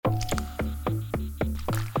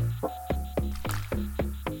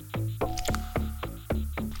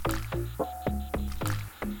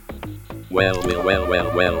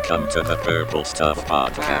Welcome to the Purple Stuff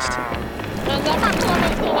Podcast.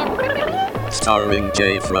 Starring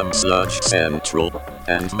Jay from Sludge Central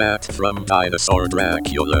and Matt from Dinosaur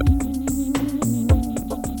Dracula.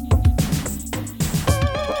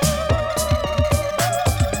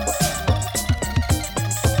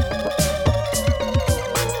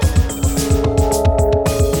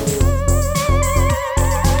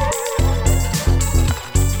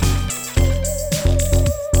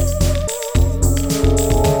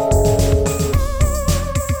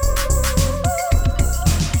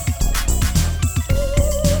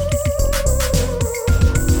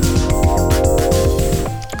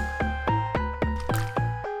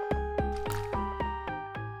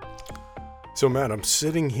 So, Matt, I'm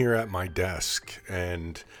sitting here at my desk,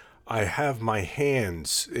 and I have my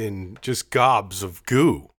hands in just gobs of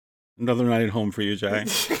goo. Another night at home for you, Jay.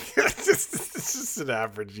 This is an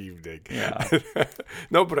average evening. Yeah.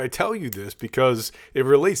 No, but I tell you this because it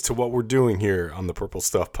relates to what we're doing here on the Purple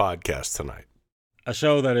Stuff Podcast tonight. A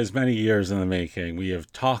show that is many years in the making. We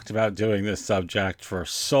have talked about doing this subject for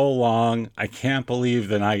so long. I can't believe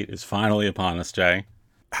the night is finally upon us, Jay.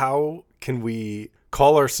 How can we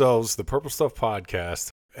call ourselves the Purple Stuff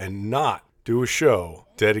Podcast and not do a show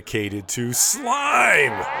dedicated to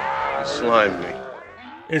slime? Slime me.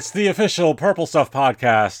 It's the official Purple Stuff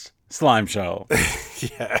Podcast Slime Show.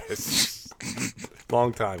 Yes.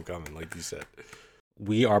 Long time coming, like you said.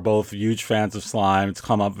 We are both huge fans of slime. It's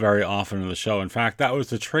come up very often in the show. In fact, that was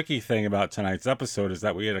the tricky thing about tonight's episode, is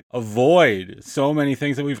that we had to avoid so many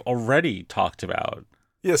things that we've already talked about.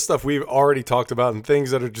 Yeah, stuff we've already talked about and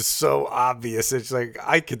things that are just so obvious. It's like,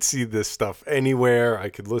 I could see this stuff anywhere. I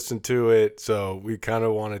could listen to it. So we kind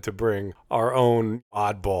of wanted to bring our own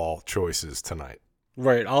oddball choices tonight.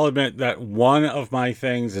 Right. I'll admit that one of my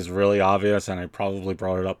things is really obvious, and I probably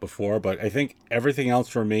brought it up before, but I think everything else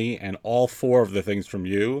from me and all four of the things from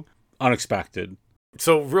you, unexpected.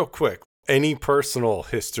 So real quick, any personal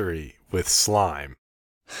history with slime?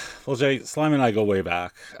 Well, Jay, slime and I go way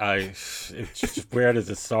back. Where does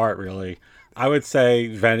it start, really? I would say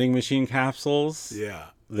vending machine capsules.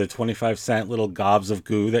 Yeah. The 25-cent little gobs of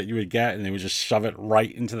goo that you would get, and they would just shove it right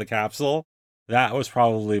into the capsule. That was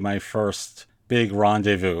probably my first big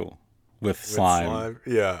rendezvous with slime.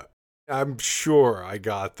 Yeah. I'm sure I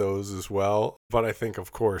got those as well. But I think,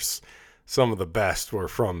 of course, some of the best were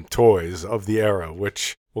from toys of the era,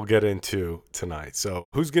 which we'll get into tonight. So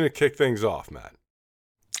who's going to kick things off, Matt?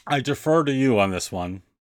 I defer to you on this one.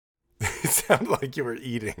 It sounded like you were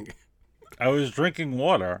eating. I was drinking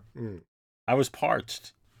water. I was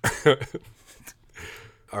parched.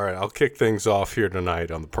 All right, I'll kick things off here tonight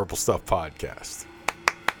on the Purple Stuff Podcast.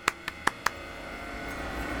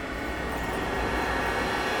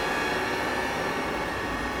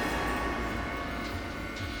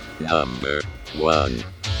 Number 1.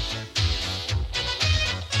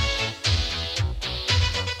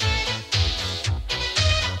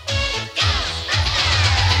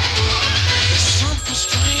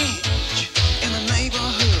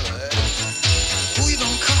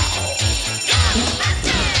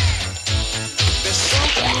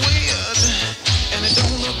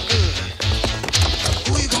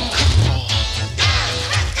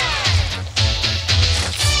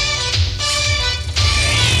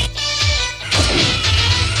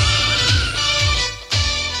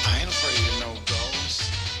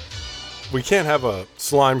 We can't have a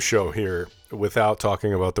slime show here without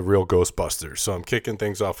talking about the Real Ghostbusters. So I'm kicking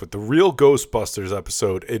things off with the Real Ghostbusters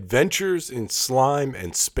episode, Adventures in Slime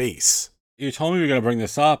and Space. You told me we were going to bring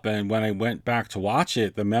this up, and when I went back to watch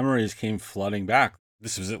it, the memories came flooding back.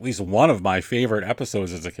 This was at least one of my favorite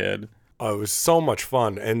episodes as a kid. It was so much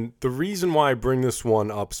fun. And the reason why I bring this one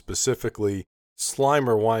up specifically,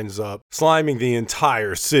 Slimer winds up sliming the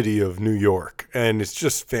entire city of New York, and it's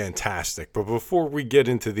just fantastic. But before we get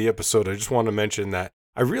into the episode, I just want to mention that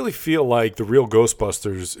I really feel like the Real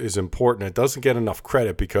Ghostbusters is important. It doesn't get enough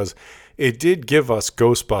credit because it did give us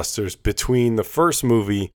Ghostbusters between the first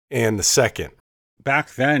movie and the second.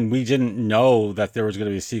 Back then, we didn't know that there was going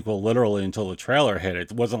to be a sequel literally until the trailer hit.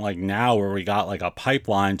 It wasn't like now where we got like a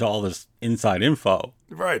pipeline to all this inside info.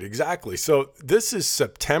 Right, exactly. So this is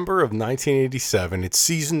September of 1987. It's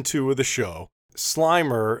season 2 of the show.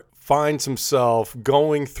 Slimer finds himself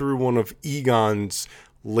going through one of Egon's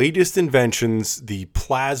latest inventions, the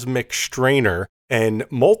plasmic strainer, and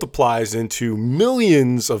multiplies into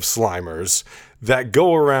millions of Slimers that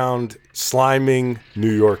go around sliming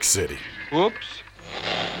New York City. Whoops.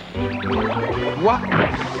 What?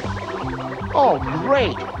 Oh,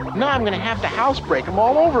 great. Now I'm going to have to housebreak them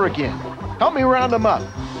all over again. Help me round them up.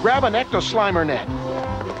 Grab an Ecto Slimer net.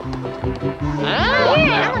 Ah,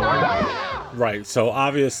 yeah. Right, so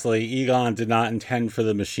obviously Egon did not intend for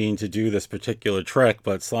the machine to do this particular trick,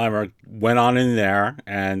 but Slimer went on in there,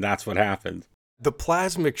 and that's what happened. The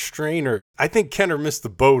plasmic strainer, I think Kenner missed the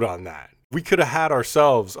boat on that. We could have had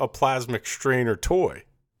ourselves a plasmic strainer toy.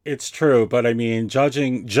 It's true, but I mean,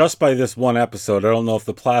 judging just by this one episode, I don't know if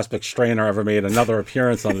the plastic strainer ever made another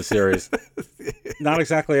appearance on the series. Not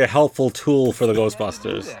exactly a helpful tool for the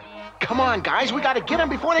Ghostbusters. Come on, guys, we gotta get them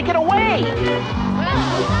before they get away.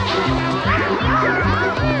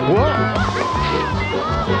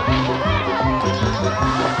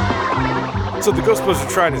 So the Ghostbusters are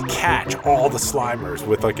trying to catch all the Slimers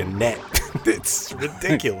with like a net. It's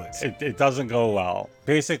ridiculous. It doesn't go well.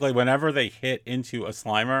 Basically, whenever they hit into a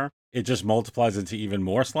Slimer, it just multiplies into even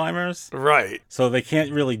more Slimers. Right. So they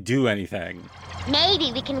can't really do anything.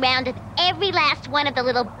 Maybe we can round up every last one of the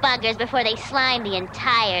little buggers before they slime the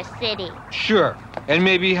entire city. Sure. And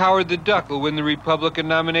maybe Howard the Duck will win the Republican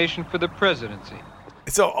nomination for the presidency.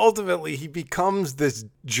 So ultimately, he becomes this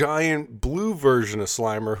giant blue version of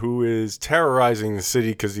Slimer who is terrorizing the city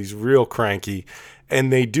because he's real cranky.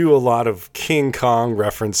 And they do a lot of King Kong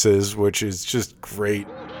references, which is just great.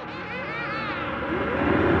 There's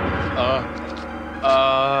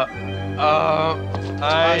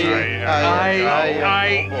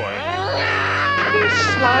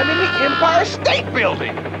slime in the Empire State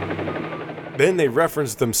Building. Then they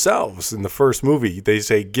reference themselves in the first movie. They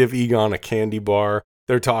say, give Egon a candy bar.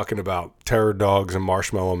 They're talking about terror dogs and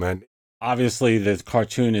marshmallow men. Obviously, the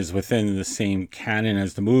cartoon is within the same canon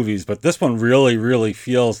as the movies, but this one really, really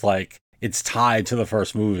feels like it's tied to the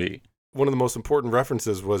first movie. One of the most important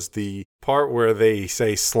references was the part where they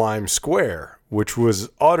say Slime Square, which was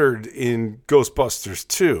uttered in Ghostbusters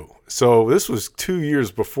 2. So this was 2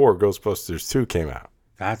 years before Ghostbusters 2 came out.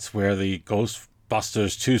 That's where the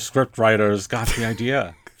Ghostbusters 2 script writers got the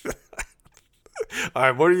idea. All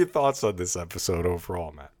right, what are your thoughts on this episode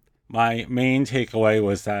overall, Matt? My main takeaway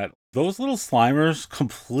was that those little Slimers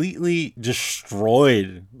completely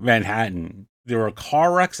destroyed Manhattan. There were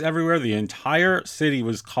car wrecks everywhere. The entire city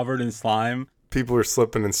was covered in slime. People are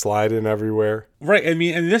slipping and sliding everywhere. Right. I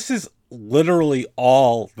mean, and this is literally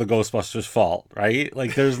all the Ghostbusters' fault, right?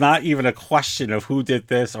 Like, there's not even a question of who did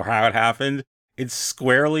this or how it happened. It's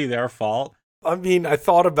squarely their fault. I mean, I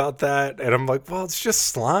thought about that, and I'm like, well, it's just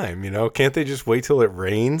slime, you know? Can't they just wait till it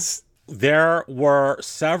rains? There were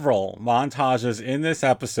several montages in this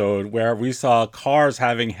episode where we saw cars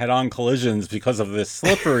having head-on collisions because of the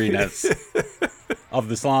slipperiness of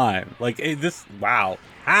the slime. Like, wow,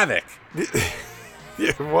 havoc.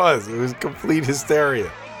 It was complete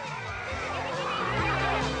hysteria.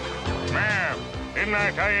 Ma'am, didn't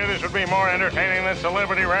I tell you this would be more entertaining than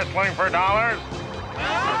celebrity wrestling for dollars?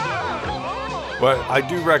 But I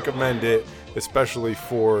do recommend it, especially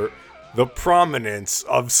for the prominence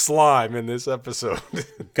of slime in this episode.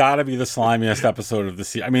 Gotta be the slimiest episode of the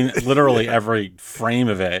season. I mean, literally every frame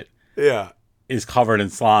of it is covered in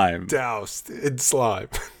slime. Doused in slime.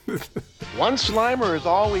 One Slimer is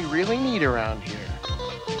all we really need around here.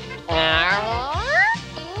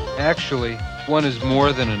 Actually, one is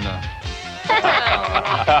more than enough.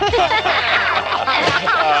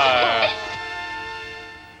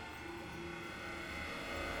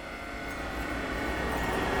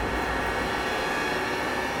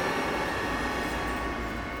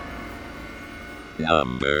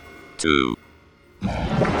 Number 2.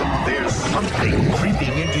 There's something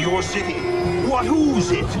creeping into your city. What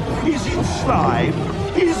who's it? Is it slime?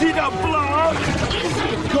 Is it a blob? Is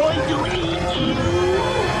it going to eat you?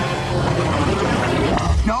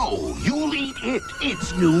 No, you'll eat it.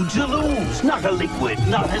 It's new Jaloons. Not a liquid,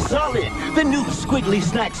 not a solid. The new squiggly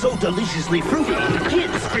snack so deliciously fruity.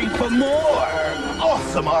 Kids scream for more.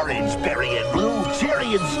 Awesome orange, berry and blue,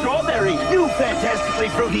 cherry and strawberry. New fantastically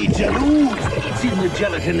fruity Jaloons. It's in the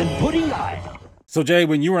gelatin and pudding aisle. So, Jay,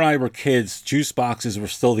 when you and I were kids, juice boxes were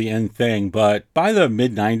still the end thing, but by the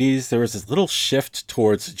mid-90s, there was this little shift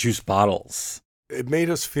towards juice bottles. It made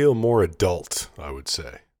us feel more adult, I would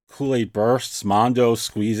say. Kool-Aid Bursts, Mondo,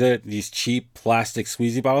 Squeeze It, these cheap plastic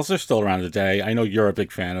squeezy bottles, they're still around today. I know you're a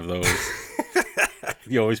big fan of those.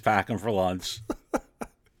 You always pack them for lunch.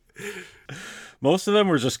 Most of them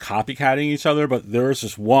were just copycatting each other, but there was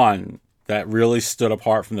just one that really stood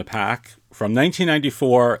apart from the pack. From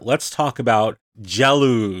 1994, let's talk about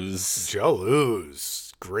Jell-O's.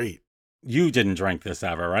 Jell-O's. Great. You didn't drink this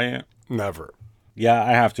ever, right? Never. Yeah,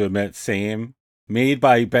 I have to admit, same. Made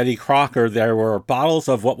by Betty Crocker, there were bottles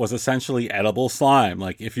of what was essentially edible slime.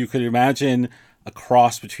 Like, if you could imagine a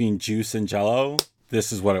cross between juice and Jell-O,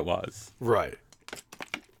 this is what it was. Right.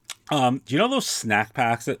 Do you know those snack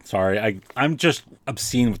packs I'm just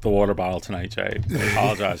obscene with the water bottle tonight, Jay. I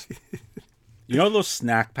apologize. You know those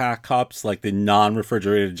snack pack cups, like the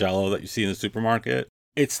non-refrigerated Jell-O that you see in the supermarket?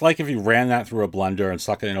 It's like if you ran that through a blender and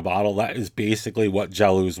stuck it in a bottle. That is basically what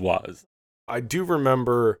Jell-O's was. I do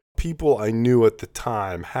remember people I knew at the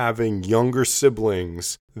time having younger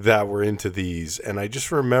siblings that were into these. And I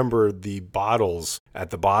just remember the bottles at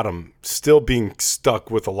the bottom still being stuck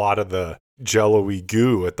with a lot of the Jell-O-y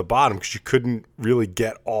goo at the bottom because you couldn't really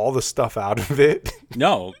get all the stuff out of it.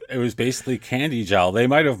 No, it was basically candy gel. They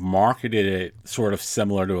might have marketed it sort of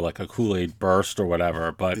similar to like a Kool-Aid Burst or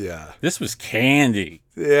whatever, but this was candy.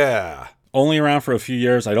 Yeah. Only around for a few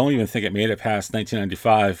years. I don't even think it made it past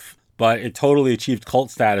 1995, but it totally achieved cult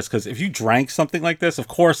status because if you drank something like this, of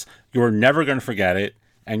course, you're never going to forget it,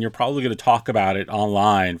 and you're probably going to talk about it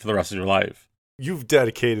online for the rest of your life. You've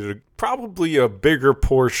dedicated probably a bigger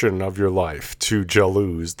portion of your life to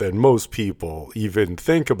Jell-O's than most people even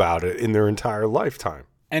think about it in their entire lifetime.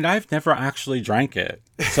 And I've never actually drank it.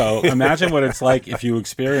 So imagine what it's like if you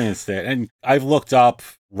experienced it. And I've looked up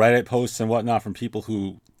Reddit posts and whatnot from people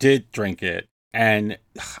who did drink it. And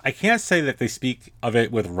I can't say that they speak of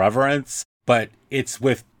it with reverence, but it's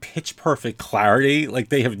with pitch perfect clarity. Like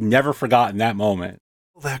they have never forgotten that moment.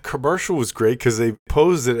 That commercial was great because they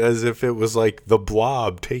posed it as if it was like the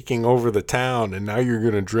Blob taking over the town and now you're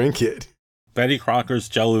going to drink it. Betty Crocker's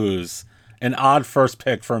Jell-O's. An odd first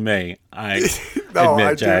pick for me, I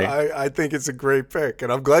admit, Jay. I think it's a great pick.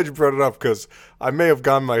 And I'm glad you brought it up because I may have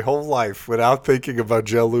gone my whole life without thinking about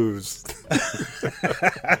Jell-O's.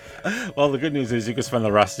 Well, the good news is you can spend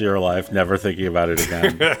the rest of your life never thinking about it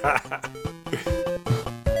again.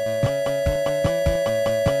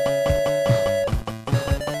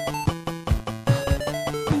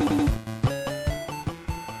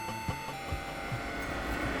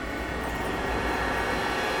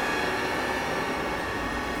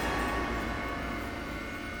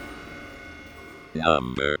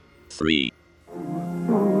 Number 3.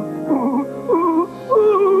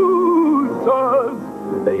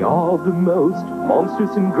 They are the most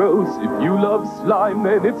monstrous and gross. If you love slime,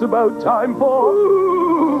 then it's about time for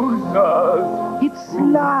oozers. It's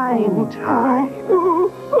slime time.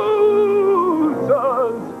 Oozers.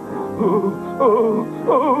 Oozers.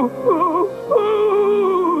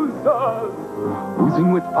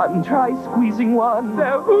 Oozing with fun, try squeezing one.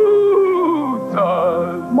 They're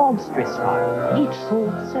oozers. Monstrous slime, each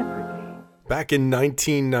sold separately. Back in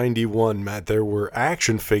 1991, Matt, there were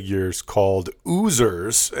action figures called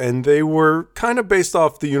Oozers, and they were kind of based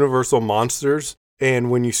off the Universal Monsters. And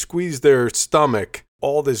when you squeeze their stomach,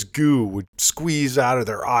 all this goo would squeeze out of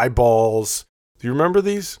their eyeballs. Do you remember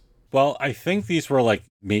these? Well, I think these were like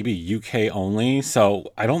maybe UK only,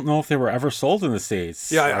 so I don't know if they were ever sold in the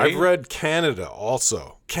States. Yeah, right? I've read Canada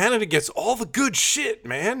also. Canada gets all the good shit,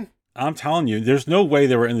 man. I'm telling you, there's no way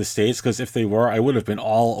they were in the States, because if they were, I would have been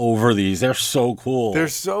all over these. They're so cool. They're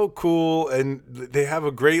so cool, and they have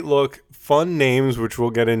a great look, fun names, which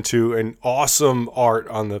we'll get into, and awesome art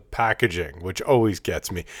on the packaging, which always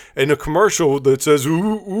gets me. And a commercial that says,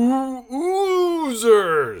 Oozers.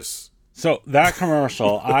 So that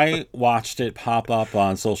commercial, I watched it pop up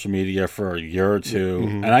on social media for a year or two,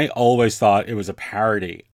 and I always thought it was a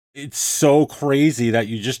parody. It's so crazy that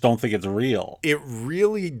you just don't think it's real. It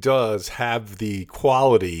really does have the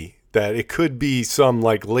quality that it could be some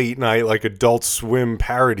like late night, like Adult Swim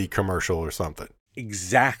parody commercial or something.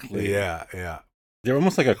 Exactly. Yeah, yeah. They're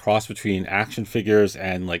almost like a cross between action figures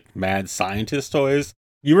and like Mad Scientist toys.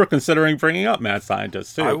 You were considering bringing up Mad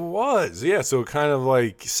Scientist too. I was, yeah. So it kind of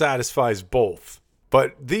like satisfies both.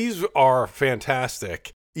 But these are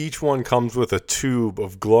fantastic. Each one comes with a tube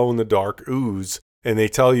of glow-in-the-dark ooze. And they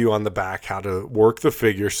tell you on the back how to work the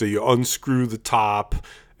figure. So you unscrew the top,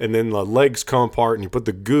 and then the legs come apart, and you put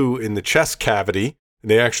the goo in the chest cavity.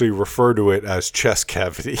 And they actually refer to it as chest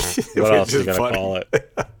cavity. What else are you going to call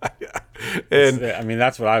it? Yeah. And I mean,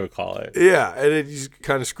 that's what I would call it. Yeah, and then you just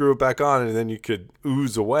kind of screw it back on, and then you could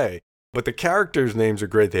ooze away. But the characters' names are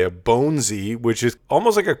great. They have Bonesy, which is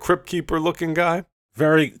almost like a Crypt Keeper looking guy.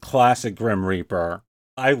 Very classic Grim Reaper.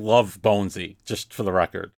 I love Bonesy, just for the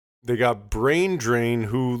record. They got Brain Drain,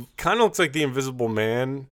 who kind of looks like the Invisible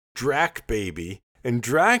Man, Drac Baby. And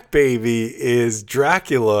Drac Baby is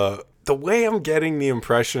Dracula. The way I'm getting the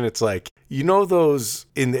impression, it's like, you know those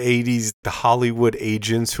in the 80s, the Hollywood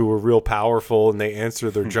agents who were real powerful and they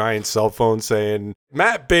answer their giant cell phone saying,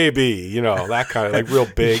 Matt Baby, you know, that kind of like real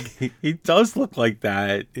big. He does look like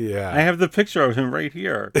that. Yeah. I have the picture of him right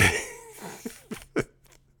here.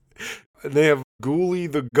 And they have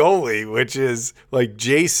Ghoulie the Goalie, which is like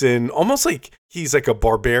Jason, almost like he's like a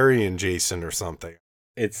barbarian Jason or something.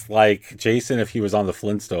 It's like Jason if he was on the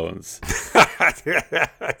Flintstones.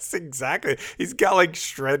 That's exactly. He's got like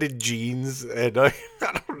shredded jeans and I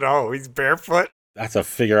don't know. He's barefoot. That's a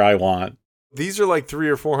figure I want. These are like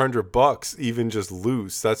 $300 or $400, even just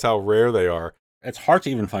loose. That's how rare they are. It's hard to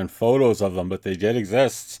even find photos of them, but they did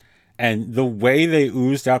exist. And the way they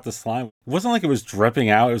oozed out the slime, it wasn't like it was dripping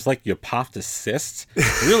out. It was like you popped a cyst.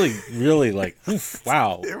 Really, really like, oof,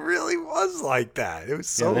 wow. It really was like that. It was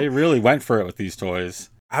so. Yeah, they really went for it with these toys.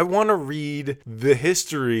 I want to read the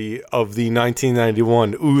history of the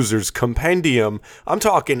 1991 Oozers Compendium. I'm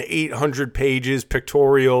talking 800 pages,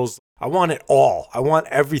 pictorials. I want it all. I want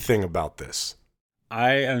everything about this.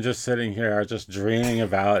 I am just sitting here just dreaming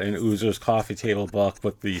about an Oozer's coffee table book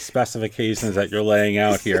with the specifications that you're laying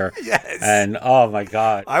out here. Yes. And oh my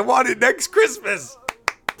God. I want it next Christmas.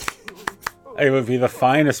 It would be the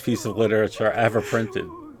finest piece of literature ever printed.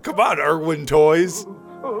 Come on, Irwin Toys.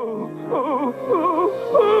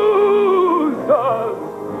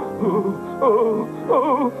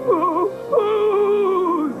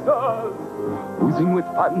 Oozing with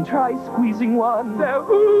fun, try squeezing one. They're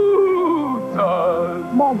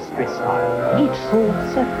oozers. Monstrous slime, each sold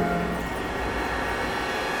separate.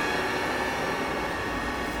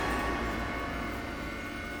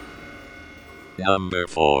 Number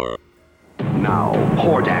 4. Now,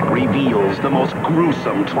 Hordak reveals the most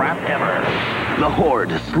gruesome trap ever. The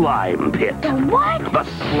Horde Slime Pit. The what? The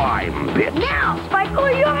Slime Pit. Now,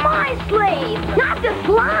 Spikeler, you're my slave, not the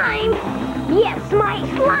slime. Yes, my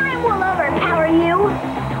slime will overpower you.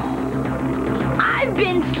 I've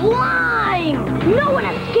been slimed. No one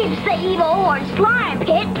escapes the evil Horde Slime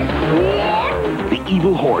Pit. Yes. The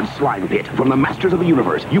Evil Horde Slime Pit from the Masters of the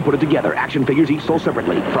Universe. You put it together. Action figures each sold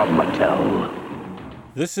separately from Mattel.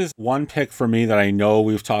 This is one pick for me that I know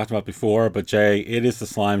we've talked about before, but Jay, it is the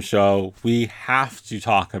Slime Show. We have to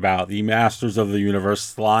talk about the Masters of the Universe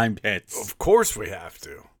Slime Pits. Of course we have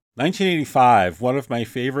to. 1985, one of my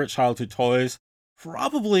favorite childhood toys,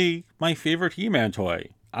 probably my favorite He-Man toy.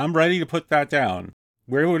 I'm ready to put that down.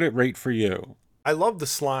 Where would it rate for you? I love the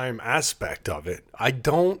slime aspect of it. I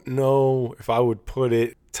don't know if I would put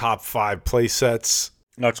it top 5 play sets.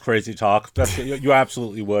 That's crazy talk. You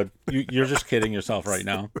absolutely would. You're just kidding yourself right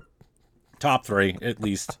now. Top 3, at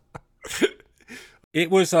least.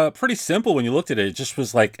 It was pretty simple when you looked at it. It just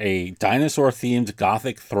was like a dinosaur-themed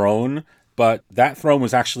gothic throne, but that throne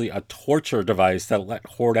was actually a torture device that let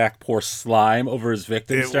Hordak pour slime over his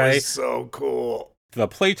victims. It was so cool. The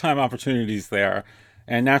playtime opportunities there,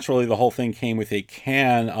 and naturally the whole thing came with a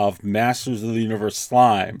can of Masters of the Universe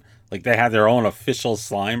slime. Like they had their own official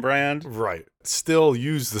slime brand. Right. Still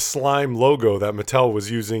use the slime logo that Mattel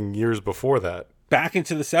was using years before that. Back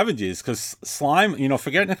into the 70s, because slime,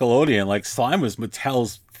 forget Nickelodeon, like slime was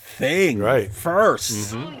Mattel's thing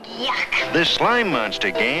first. Mm-hmm. Yuck. The Slime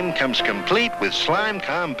Monster game comes complete with slime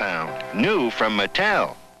compound, new from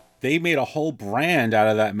Mattel. They made a whole brand out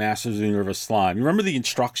of that Masters of the Universe slime. You remember the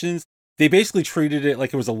instructions? They basically treated it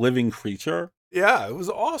like it was a living creature. Yeah, it was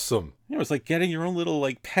awesome. It was like getting your own little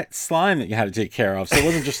like pet slime that you had to take care of. So it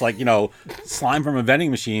wasn't just like, slime from a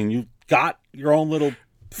vending machine. You got your own little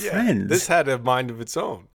friends. This had a mind of its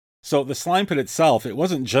own. So the slime pit itself, it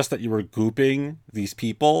wasn't just that you were gooping these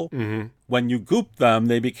people. Mm-hmm. When you gooped them,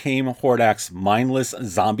 they became Hordak's mindless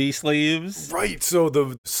zombie slaves. Right. So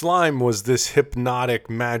the slime was this hypnotic,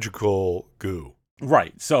 magical goo.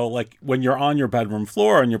 Right. So like when you're on your bedroom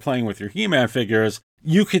floor and you're playing with your He-Man figures,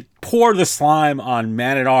 you could pour the slime on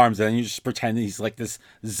Man-at-Arms and you just pretend he's like this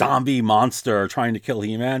zombie monster trying to kill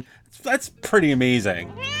He-Man. That's pretty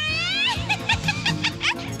amazing.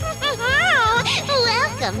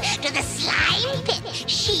 Welcome to the Slime Pit,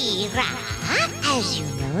 She-Ra. As you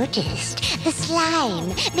noticed, the slime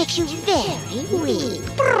makes you very weak.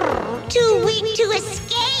 Too weak to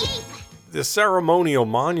escape. The ceremonial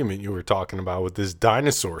monument you were talking about with this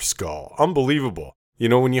dinosaur skull, unbelievable.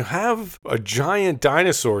 When you have a giant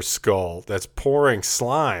dinosaur skull that's pouring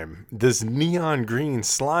slime, this neon green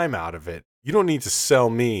slime out of it, you don't need to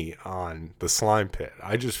sell me on the slime pit.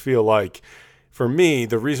 I just feel like, for me,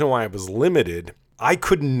 the reason why it was limited, I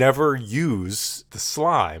could never use the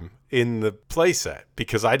slime in the playset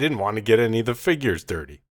because I didn't want to get any of the figures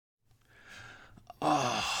dirty.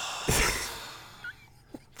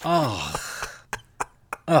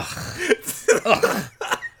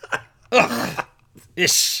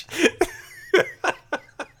 Ish.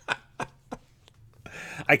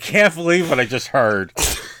 I can't believe what I just heard.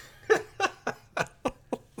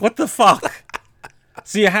 What the fuck?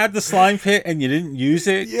 So you had the slime pit and you didn't use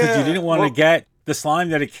it because you didn't want to get the slime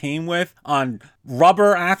that it came with on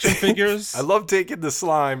rubber action figures? I love taking the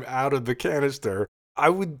slime out of the canister. I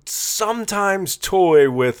would sometimes toy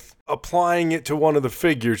with applying it to one of the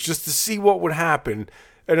figures just to see what would happen.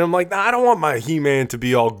 And I'm like, nah, I don't want my He-Man to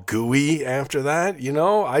be all gooey after that, you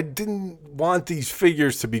know? I didn't want these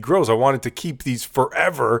figures to be gross. I wanted to keep these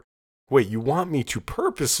forever. Wait, you want me to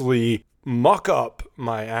purposely muck up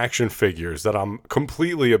my action figures that I'm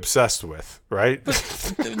completely obsessed with, right? But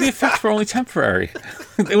the effects were only temporary.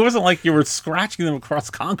 It wasn't like you were scratching them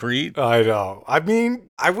across concrete. I know. I mean,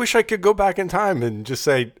 I wish I could go back in time and just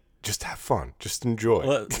say, just have fun, just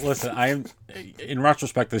enjoy. Listen, in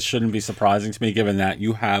retrospect, this shouldn't be surprising to me, given that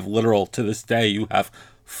you have to this day, you have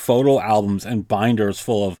photo albums and binders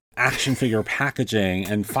full of action figure packaging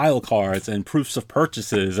and file cards and proofs of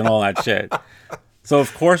purchases and all that shit. So,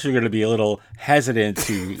 of course, you're going to be a little hesitant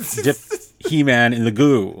to dip He-Man in the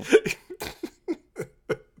goo.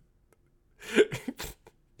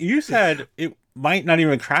 You said it might not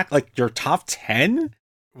even crack, like, your top 10?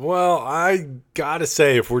 Well, I gotta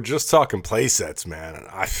say, if we're just talking play sets, man,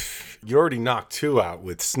 you already knocked 2 out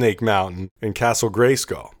with Snake Mountain and Castle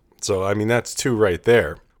Grayskull. So, I mean, that's 2 right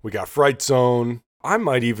there. We got Fright Zone. I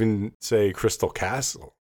might even say Crystal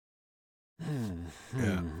Castle.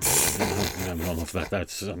 Yeah. I don't know if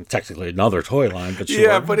that's technically another toy line, but sure.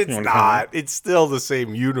 Yeah, but it's not. It's still the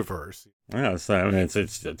same universe. Yeah, so, I mean, it's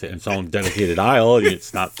its own dedicated aisle.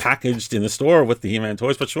 It's not packaged in the store with the He-Man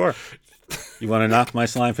toys, but sure. You want to knock my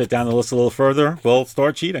slime pit down the list a little further? We'll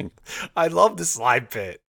start cheating. I love the slime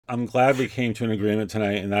pit. I'm glad we came to an agreement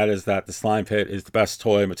tonight, and that is that the slime pit is the best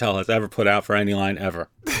toy Mattel has ever put out for any line ever.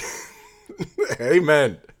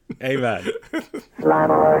 Amen. Amen.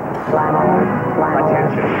 Slime alert, slime alert, slime alert.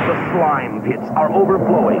 Attention, the slime pits are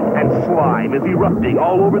overflowing and slime is erupting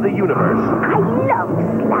all over the universe. I love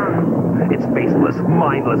slime. It's faceless,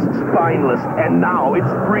 mindless, spineless, and now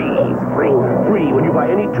it's free. It's free. Free when you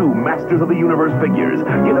buy any 2 Masters of the Universe figures.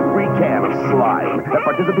 Get a free can of slime at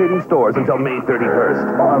participating stores until May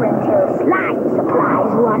 31st. Or until slime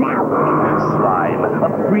supplies run out. Slime,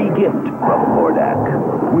 a free gift from Hordak.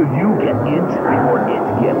 Will you get it before it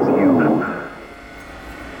gets you?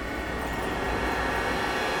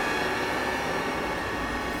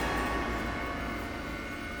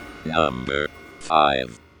 Number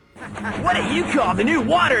 5. What do you call the new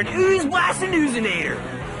water and ooze blasting oozinator?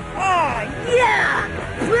 Oh, yeah!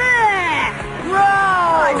 Gross!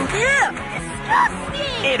 Oh, ew!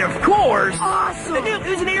 Disgusting! And of course, awesome! The new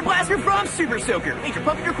oozinator blaster from Super Soaker. Major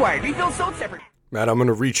pumping required. Refill sold separate. Matt, I'm going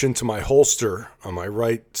to reach into my holster on my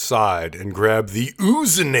right side and grab the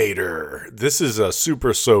Oozinator. This is a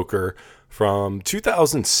Super Soaker from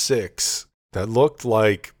 2006 that looked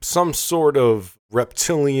like some sort of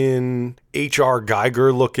reptilian H.R.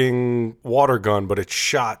 Geiger looking water gun, but it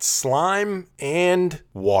shot slime and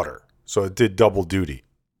water. So it did double duty.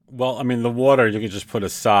 Well, I mean, the water you could just put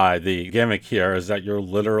aside. The gimmick here is that you're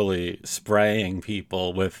literally spraying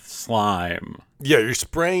people with slime. Yeah, you're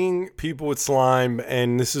spraying people with slime,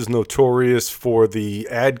 and this is notorious for the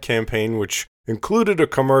ad campaign, which included a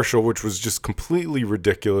commercial which was just completely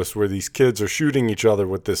ridiculous, where these kids are shooting each other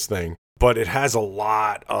with this thing. But it has a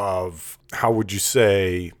lot of, how would you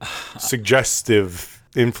say, suggestive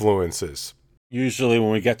influences. Usually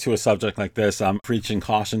when we get to a subject like this, I'm preaching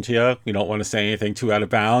caution to you. We don't want to say anything too out of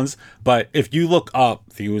bounds. But if you look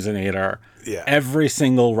up the Oozinator, every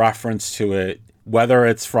single reference to it, whether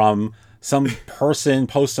it's from some person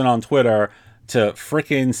posting on Twitter to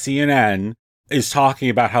frickin' CNN, is talking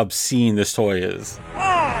about how obscene this toy is. Oh,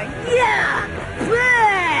 yeah!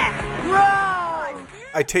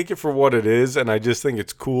 I take it for what it is, and I just think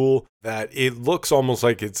it's cool that it looks almost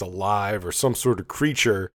like it's alive or some sort of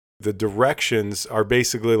creature. The directions are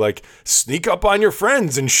basically like, sneak up on your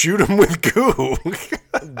friends and shoot them with goo.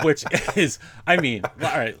 Which is, I mean,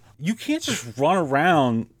 all right, you can't just run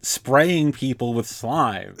around spraying people with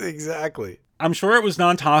slime. Exactly. I'm sure it was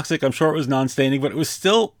non-toxic, I'm sure it was non-staining, but it was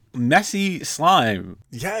still messy slime.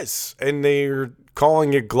 Yes, and they're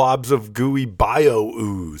calling it globs of gooey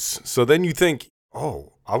bio-ooze. So then you think,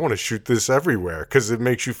 oh, I want to shoot this everywhere, because it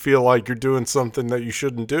makes you feel like you're doing something that you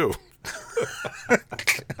shouldn't do.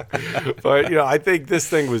 But, you know, I think this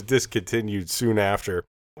thing was discontinued soon after.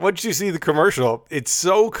 Once you see the commercial, it's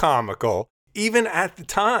so comical. Even at the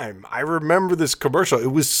time, I remember this commercial.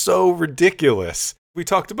 It was so ridiculous. We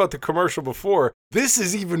talked about the commercial before. This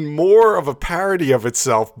is even more of a parody of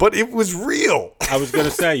itself, but it was real. I was going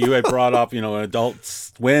to say, you had brought up, an Adult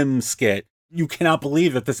Swim skit. You cannot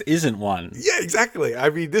believe that this isn't one. Yeah, exactly. I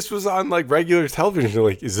mean, this was on like regular television. You're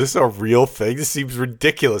like, is this a real thing? This seems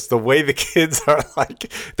ridiculous. The way the kids are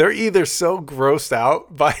like, they're either so grossed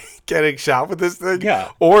out by getting shot with this thing,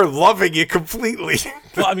 or loving it completely.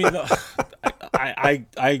 Well, I mean,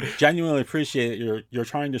 I genuinely appreciate you're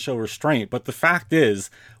trying to show restraint, but the fact is,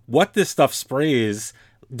 what this stuff sprays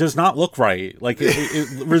does not look right. Like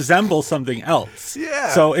it resembles something else. Yeah.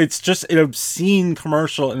 So it's just an obscene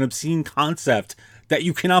commercial, an obscene concept that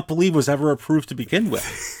you cannot believe was ever approved to begin with.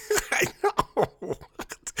 I know.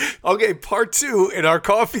 Okay, part 2 in our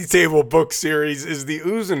coffee table book series is the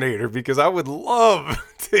Oozinator, because I would love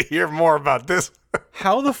to hear more about this.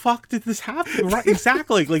 How the fuck did this happen? Right,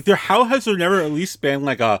 exactly. Like, how has there never at least been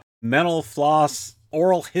like a mental floss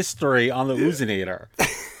oral history on the Oozinator?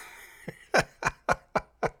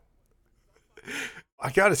 I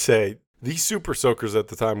gotta say, these Super Soakers at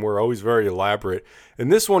the time were always very elaborate,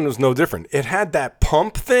 and this one was no different. It had that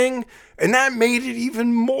pump thing, and that made it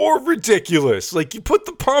even more ridiculous. Like, you put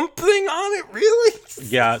the pump thing on it, really?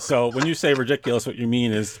 Yeah, so when you say ridiculous, what you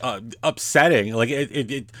mean is upsetting. Like,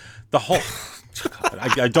 the whole... God,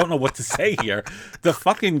 I don't know what to say here. The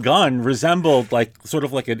fucking gun resembled like sort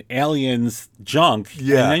of like an alien's junk,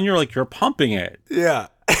 yeah. And then you're pumping it. Yeah.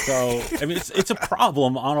 So, I mean, it's a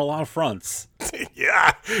problem on a lot of fronts.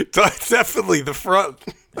 Yeah, definitely the front.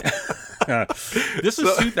 This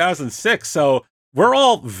is 2006, so we're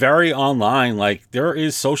all very online. Like, there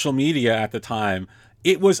is social media at the time.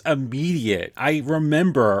 It was immediate. I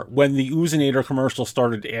remember when the Oozinator commercial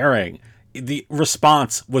started airing, the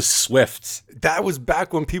response was swift. That was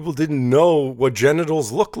back when people didn't know what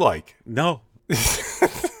genitals look like. No.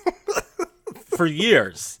 For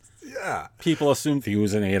years. Yeah. People assumed the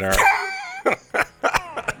Oozinator.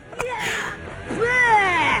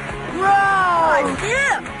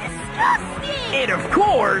 And of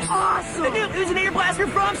course, awesome! The new Oozinator Blaster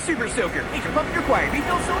from Super Soaker. Major pump required.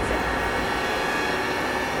 Refill so.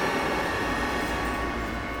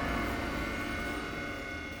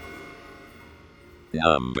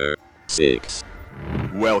 Number 6.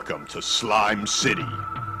 Welcome to Slime City,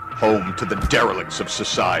 home to the derelicts of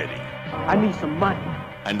society. I need some money.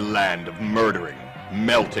 And land of murdering,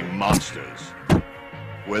 melting monsters.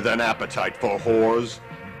 With an appetite for whores,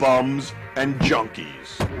 bums, and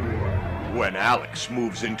junkies. When Alex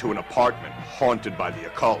moves into an apartment haunted by the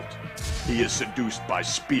occult, he is seduced by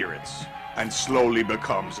spirits and slowly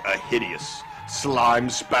becomes a hideous,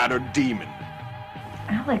 slime-spattered demon.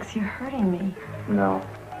 Alex, you're hurting me. No,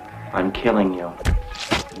 I'm killing you.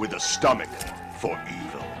 With a stomach for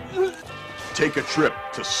evil. Take a trip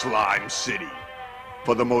to Slime City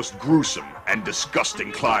for the most gruesome and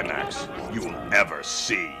disgusting climax you will ever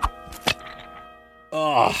see.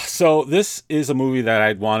 Oh, so this is a movie that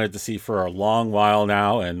I'd wanted to see for a long while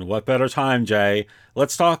now, and what better time, Jay?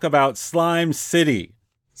 Let's talk about Slime City.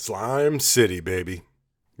 Slime City, baby.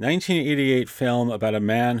 1988 film about a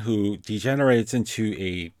man who degenerates into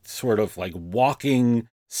a sort of like walking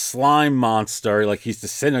slime monster, like he's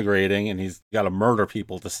disintegrating, and he's got to murder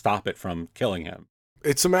people to stop it from killing him.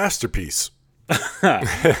 It's a masterpiece.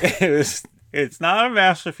 It's not a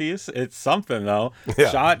masterpiece. It's something, though. Yeah.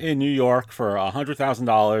 Shot in New York for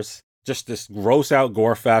 $100,000. Just this gross out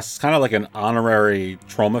gore fest. It's kind of like an honorary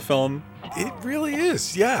trauma film. It really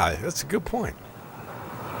is. Yeah, that's a good point.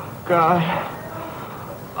 God.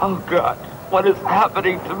 Oh, God. What is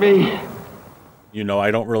happening to me? You know,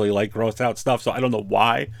 I don't really like gross out stuff, so I don't know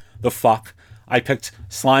why the fuck I picked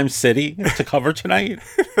Slime City to cover tonight.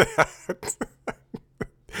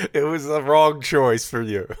 It was the wrong choice for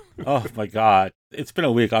you. Oh, my God. It's been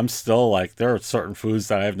a week. I'm still like, there are certain foods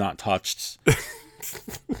that I have not touched.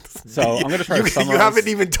 So I'm going to try to summarize. You haven't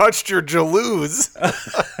even touched your Jalouse.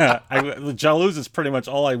 The Jalouse is pretty much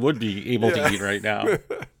all I would be able to eat right now.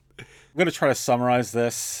 I'm going to try to summarize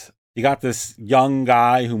this. You got this young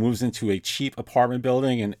guy who moves into a cheap apartment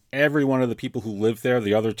building, and every one of the people who live there,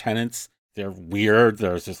 the other tenants, they're weird.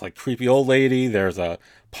 There's this like creepy old lady. There's a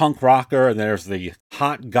punk rocker, and there's the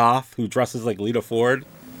hot goth who dresses like Lita Ford.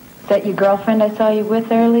 Is that your girlfriend I saw you with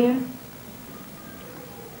earlier?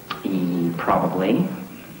 Probably.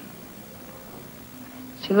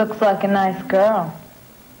 She looks like a nice girl.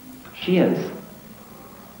 She is.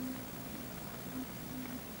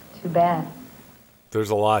 Too bad. There's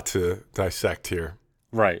a lot to dissect here.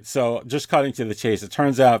 Right. So just cutting to the chase, it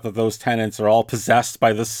turns out that those tenants are all possessed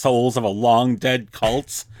by the souls of a long dead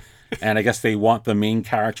cult. And I guess they want the main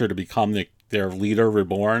character to become their leader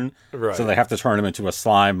reborn. Right. So they have to turn him into a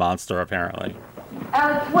slime monster, apparently.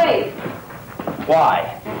 Alex, wait.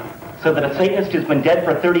 Why? So that a Satanist who's been dead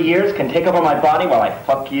for 30 years can take over my body while I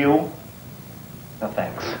fuck you? No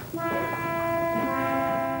thanks.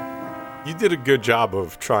 You did a good job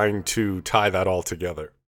of trying to tie that all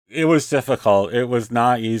together. It was difficult. It was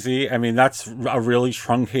not easy. I mean, that's a really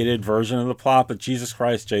truncated version of the plot, but Jesus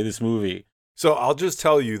Christ, Jay, this movie. So I'll just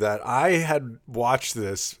tell you that I had watched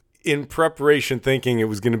this in preparation thinking it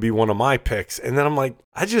was going to be one of my picks. And then I'm like,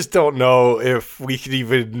 I just don't know if we could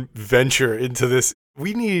even venture into this.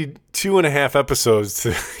 We need 2.5 episodes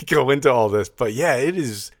to go into all this. But yeah, it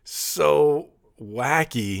is so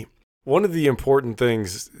wacky. One of the important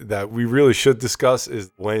things that we really should discuss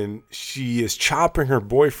is when she is chopping her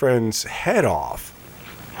boyfriend's head off.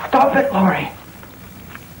 Stop it, Lori.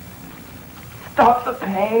 Stop the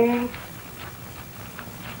pain.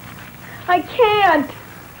 I can't.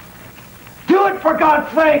 Do it for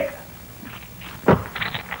God's sake.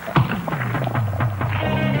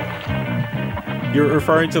 You're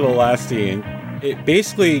referring to the last scene. It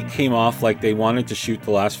basically came off like they wanted to shoot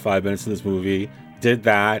the last 5 minutes of this movie, did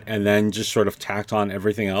that, and then just sort of tacked on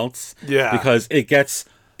everything else. Yeah. Because it gets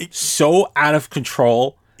so out of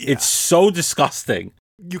control. Yeah. It's so disgusting.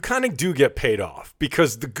 You kind of do get paid off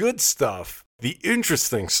because the good stuff, the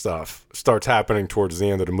interesting stuff, starts happening towards the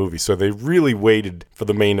end of the movie. So they really waited for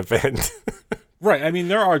the main event. Right. I mean,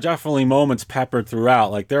 there are definitely moments peppered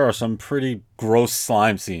throughout. Like, there are some pretty gross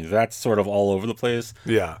slime scenes. That's sort of all over the place.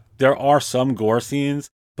 Yeah. There are some gore scenes,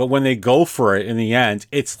 but when they go for it in the end,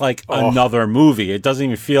 it's like another movie. It doesn't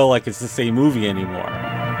even feel like it's the same movie anymore.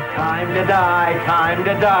 Time to die, time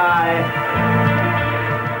to die.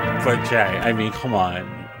 But Jay, I mean, come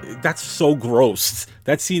on. That's so gross.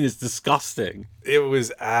 That scene is disgusting. It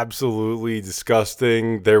was absolutely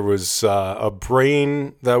disgusting. There was a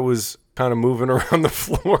brain that was kind of moving around the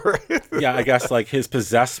floor. Yeah, I guess like his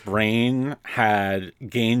possessed brain had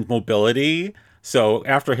gained mobility. So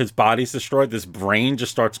after his body's destroyed, this brain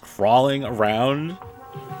just starts crawling around.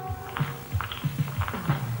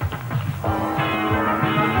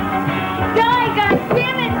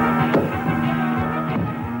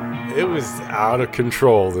 It was out of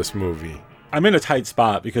control, this movie. I'm in a tight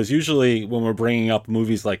spot because usually when we're bringing up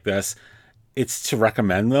movies like this, it's to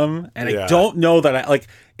recommend them. And I don't know that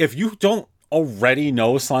if you don't already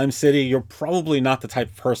know Slime City, you're probably not the type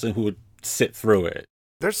of person who would sit through it.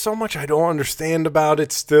 There's so much I don't understand about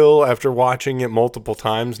it still after watching it multiple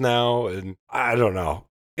times now. And I don't know.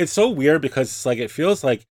 It's so weird because it's like, it feels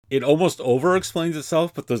like it almost over-explains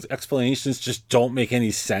itself, but those explanations just don't make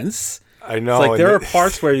any sense. I know. It's like there are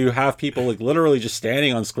parts where you have people like literally just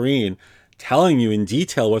standing on screen telling you in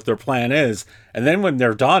detail what their plan is. And then when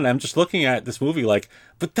they're done, I'm just looking at this movie like,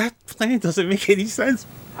 but that plan doesn't make any sense.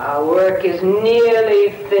 Our work is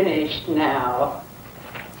nearly finished now.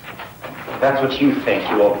 That's what you think,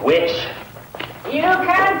 you old witch. You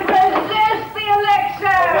can possess the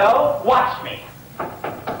elixir! No, watch me.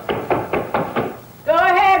 Go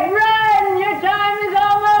ahead, run! Your time is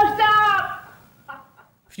almost up!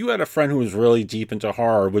 If you had a friend who was really deep into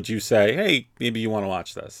horror, would you say, hey, maybe you want to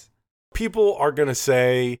watch this? People are going to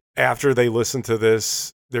say, after they listen to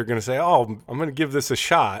this, they're going to say, oh, I'm going to give this a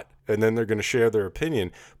shot. And then they're going to share their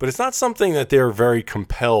opinion. But it's not something that they're very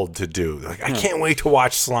compelled to do. Like, I can't wait to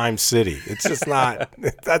watch Slime City. It's just not,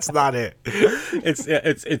 that's not it.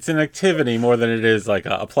 It's an activity more than it is like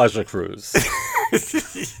a pleasure cruise.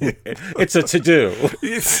 It's a to-do.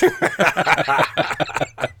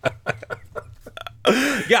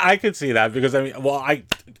 Yeah, I could see that because, I mean, well,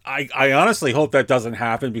 I honestly hope that doesn't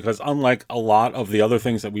happen because unlike a lot of the other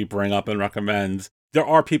things that we bring up and recommend, there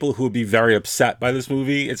are people who would be very upset by this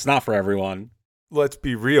movie. It's not for everyone. Let's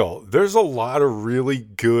be real. There's a lot of really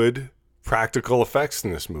good practical effects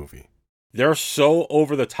in this movie. They're so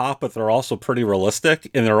over the top, but they're also pretty realistic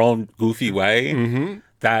in their own goofy way. Mm-hmm.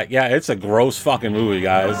 That, yeah, it's a gross fucking movie,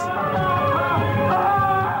 guys.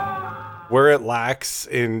 Where it lacks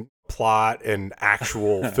in plot and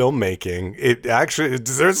actual filmmaking, it actually,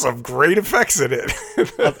 there's some great effects in it.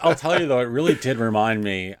 I'll tell you, though, it really did remind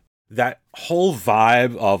me that whole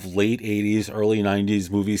vibe of late 80s, early 90s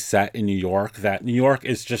movies set in New York, that New York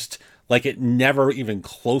is just like it never even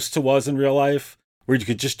close to was in real life, where you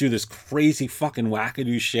could just do this crazy fucking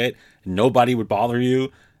wackadoo shit and nobody would bother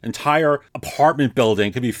you. Entire apartment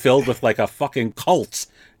building could be filled with like a fucking cult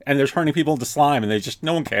and they're turning people into slime and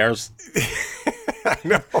no one cares. I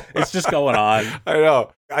know. It's just going on. I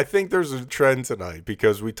know. I think there's a trend tonight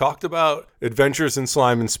because we talked about Adventures in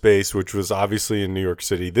Slime and Space, which was obviously in New York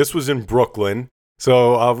City. This was in Brooklyn.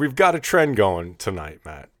 So we've got a trend going tonight,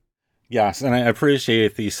 Matt. Yes, and I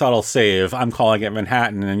appreciate the subtle save. I'm calling it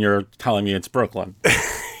Manhattan and you're telling me it's Brooklyn.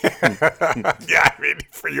 Yeah, I mean,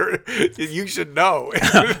 you should know.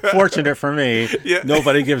 Fortunate for me,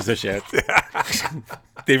 Nobody gives a shit.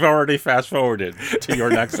 They've already fast forwarded to your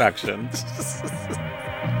next section.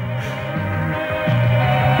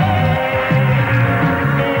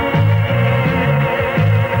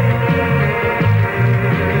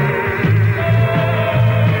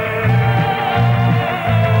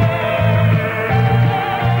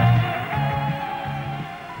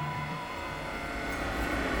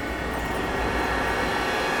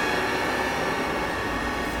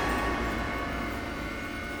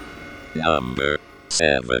 Number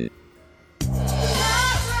 7.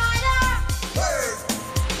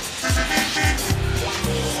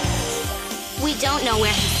 We don't know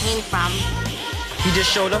where he came from. He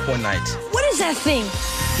just showed up one night. What is that thing?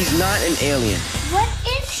 He's not an alien. What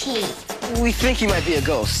is he? We think he might be a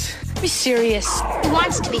ghost. Be serious. He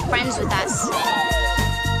wants to be friends with us.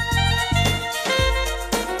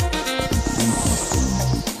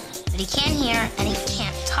 But he can't hear and he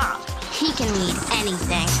can't talk. He can read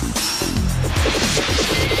anything.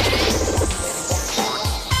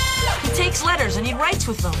 He takes letters and he writes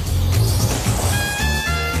with them.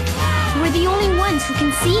 We're the only ones who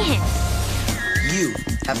can see him. You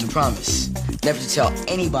have to promise never to tell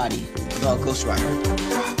anybody about Ghost Rider.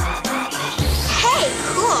 Hey,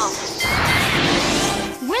 cool.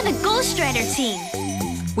 We're the Ghost Rider team.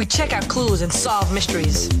 We check out clues and solve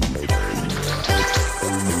mysteries.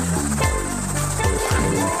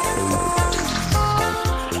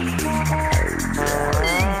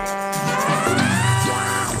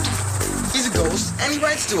 He's a ghost and he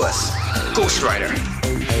writes to us. Ghost Rider.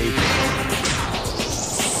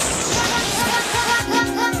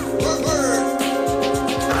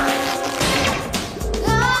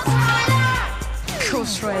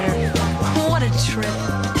 Ghost Rider. What a trip.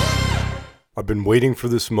 I've been waiting for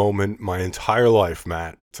this moment my entire life,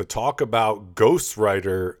 Matt, to talk about Ghost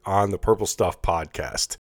Rider on the Purple Stuff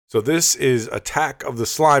podcast. So this is Attack of the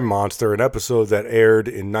Slime Monster, an episode that aired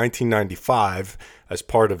in 1995 as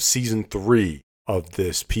part of season 3 of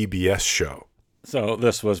this PBS show. So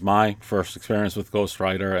this was my first experience with Ghost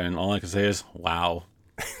Rider, and all I can say is, wow.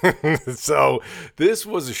 So this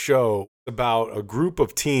was a show about a group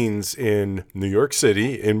of teens in New York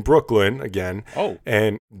City, in Brooklyn again. Oh.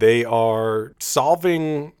 And they are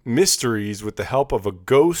solving mysteries with the help of a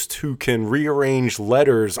ghost who can rearrange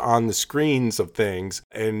letters on the screens of things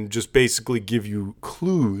and just basically give you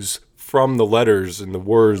clues from the letters and the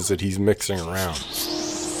words that he's mixing around.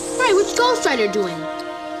 Right, what's Ghost Rider doing?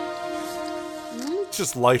 It's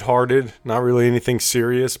just lighthearted, not really anything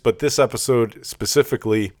serious, but this episode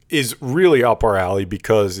specifically is really up our alley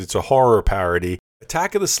because it's a horror parody.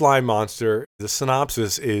 Attack of the Slime Monster, the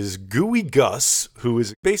synopsis is Gooey Gus, who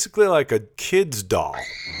is basically like a kid's doll.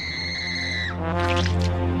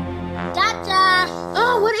 Gotcha!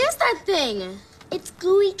 Oh, what is that thing? It's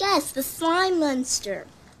Gooey Gus, the slime monster.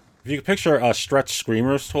 If you could picture a Stretch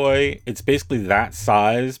Screamers toy, it's basically that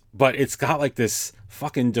size, but it's got like this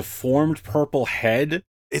fucking deformed purple head.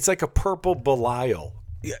 It's like a purple Belial.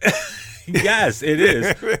 Yes, it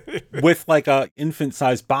is. With like a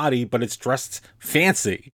infant-sized body, but it's dressed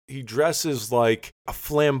fancy. He dresses like a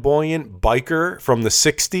flamboyant biker from the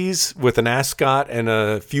 60s with an ascot and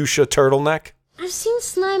a fuchsia turtleneck. I've seen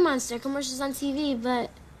slime monster commercials on TV, but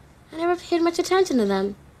I never paid much attention to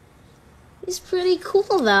them. He's pretty cool,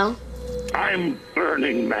 though. I'm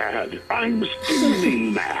burning mad. I'm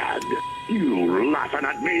steaming mad. You laughing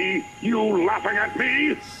at me? You laughing at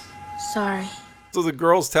me? Sorry. So the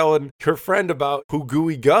girl's telling her friend about who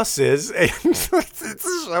Gooey Gus is, and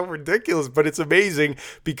it's so ridiculous, but it's amazing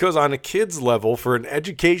because on a kid's level, for an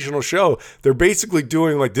educational show, they're basically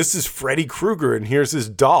doing like, this is Freddy Krueger, and here's his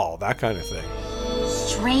doll, that kind of thing.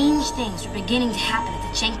 Strange things are beginning to happen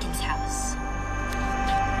at the Jenkins house.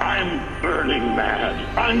 I'm burning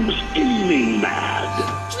mad. I'm steaming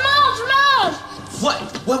mad. Jamal!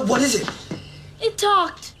 What is it? It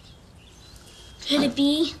talked. Could it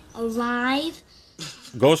be alive?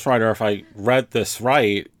 Ghost Rider, if I read this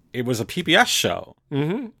right, it was a PBS show.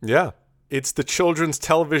 Mm-hmm. Yeah. It's the Children's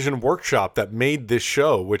Television Workshop that made this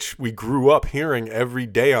show, which we grew up hearing every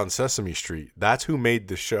day on Sesame Street. That's who made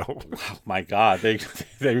the show. Oh my God, they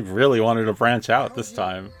really wanted to branch out this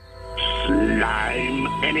time. Slime,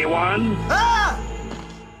 anyone?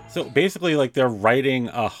 So basically, like, they're writing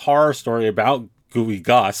a horror story about Gooey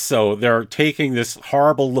Gus, so they're taking this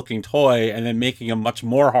horrible-looking toy and then making him much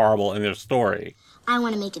more horrible in their story. I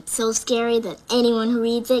want to make it so scary that anyone who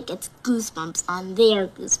reads it gets goosebumps on their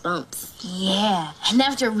goosebumps. Yeah, and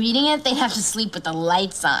after reading it, they'd have to sleep with the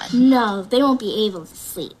lights on. No, they won't be able to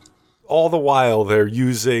sleep. All the while, they're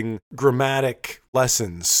using grammatic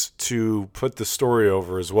lessons to put the story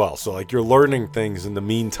over as well. So, like, you're learning things in the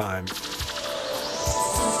meantime. Tell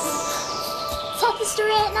the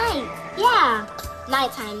story at night. Yeah.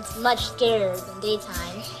 Nighttime's much scarier than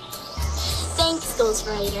daytime. Thanks, Ghost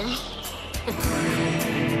Rider.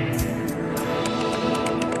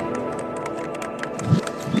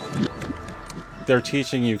 They're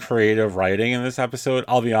teaching you creative writing in this episode.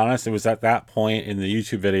 I'll be honest, it was at that point in the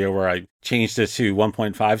YouTube video where I changed it to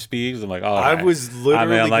 1.5 speeds. I'm like, oh, I was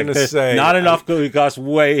literally going to say... Not enough Gooey Gus,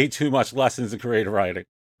 way too much lessons in creative writing.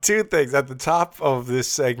 Two things. At the top of this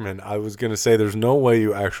segment, I was going to say there's no way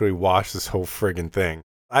you actually watched this whole friggin' thing.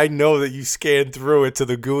 I know that you scanned through it to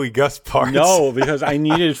the Gooey Gus parts. No, because I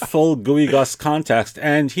needed full Gooey Gus context.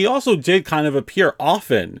 And he also did kind of appear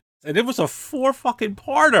often. And it was a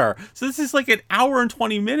 4-fucking-parter. So this is like an hour and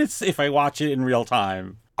 20 minutes if I watch it in real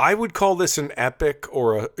time. I would call this an epic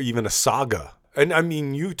or even a saga. And I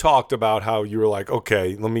mean, you talked about how you were like,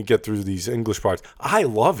 okay, let me get through these English parts. I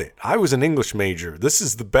love it. I was an English major. This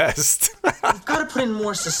is the best. You've got to put in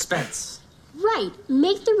more suspense. Right.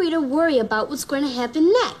 Make the reader worry about what's going to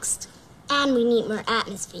happen next. And we need more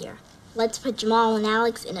atmosphere. Let's put Jamal and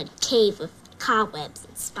Alex in a cave with cobwebs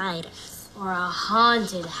and spiders. Or a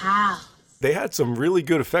haunted house. They had some really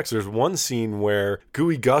good effects. There's one scene where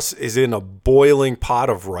Gooey Gus is in a boiling pot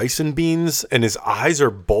of rice and beans, and his eyes are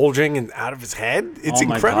bulging and out of his head. It's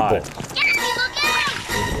incredible.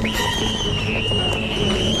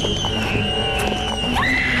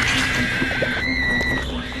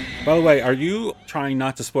 By the way, are you trying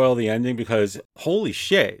not to spoil the ending? Because holy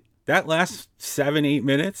shit, that last 7-8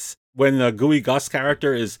 minutes when the Gooey Gus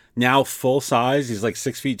character is now full size, he's like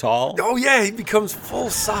 6 feet tall. Oh yeah, he becomes full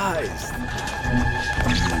size.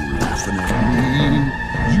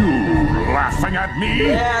 You laughing at me?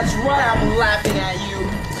 Yeah, that's right, I'm laughing at you,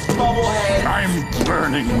 bubblehead. I'm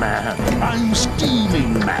burning mad. I'm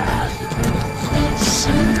steaming mad.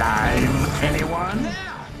 Slime, anyone?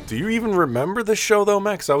 Do you even remember this show though,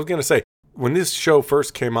 Max? I was going to say, when this show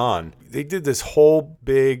first came on, they did this whole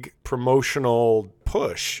big promotional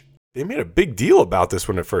push. They made a big deal about this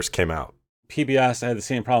when it first came out. PBS, I had the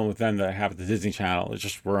same problem with them that I have at the Disney Channel. There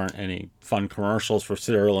just weren't any fun commercials for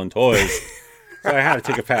cereal and toys. So I had to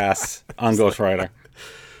take a pass on Ghost Rider.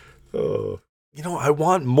 You know, I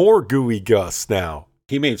want more Gooey Gus now.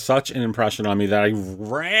 He made such an impression on me that I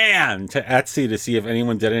ran to Etsy to see if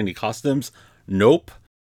anyone did any customs. Nope.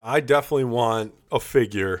 I definitely want a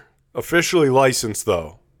figure. Officially licensed,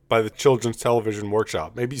 though, by the Children's Television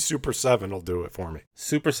Workshop. Maybe Super 7 will do it for me.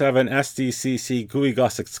 Super 7 SDCC Gooey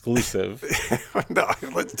Gus exclusive. No,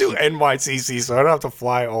 let's do NYCC so I don't have to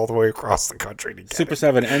fly all the way across the country to get Super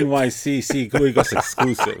 7 NYCC Gooey Gus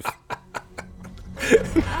exclusive.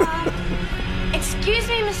 Excuse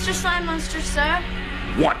me, Mr. Slime Monster, sir.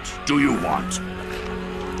 What do you want?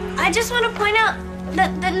 I just want to point out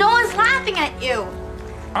that no one's laughing at you.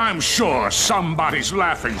 I'm sure somebody's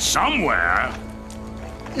laughing somewhere.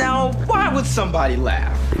 Now, why would somebody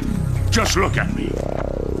laugh? Just look at me.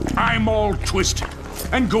 I'm all twisted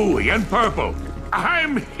and gooey and purple.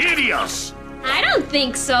 I'm hideous. I don't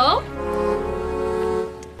think so.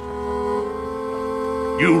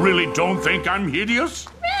 You really don't think I'm hideous?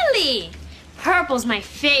 Really? Purple's my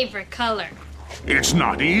favorite color. It's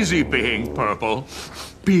not easy being purple.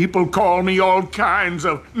 People call me all kinds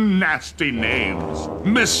of nasty names.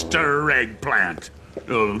 Mr. Eggplant,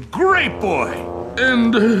 Grape Boy,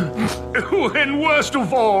 and worst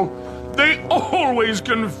of all, they always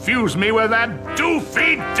confuse me with that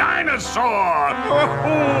doofy dinosaur.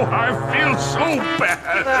 Oh, I feel so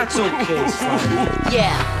bad. That's okay, son.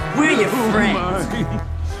 Yeah, we're your friends.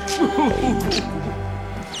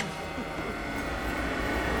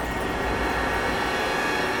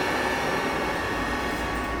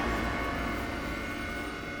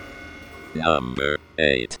 Number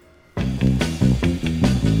 8.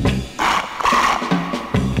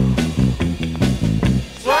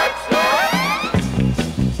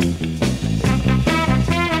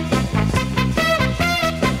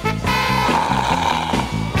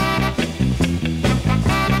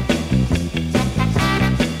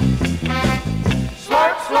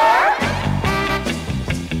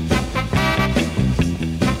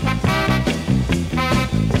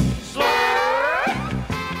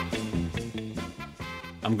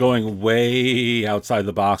 I'm going way outside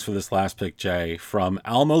the box for this last pick, Jay. From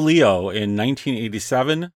Almo Leo in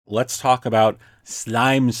 1987, let's talk about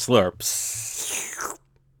Slime Slurps.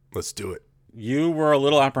 Let's do it. You were a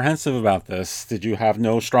little apprehensive about this. Did you have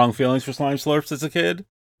no strong feelings for Slime Slurps as a kid?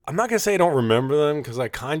 I'm not going to say I don't remember them, because I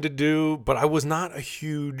kind of do, but I was not a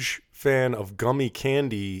huge fan of gummy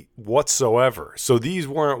candy whatsoever. So these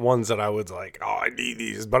weren't ones that I was like, oh, I need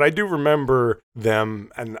these. But I do remember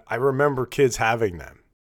them, and I remember kids having them.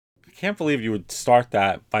 I can't believe you would start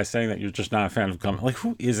that by saying that you're just not a fan of gummy. Like,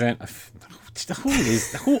 who isn't?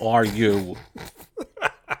 Who are you?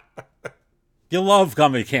 You love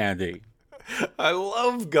gummy candy. I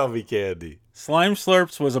love gummy candy. Slime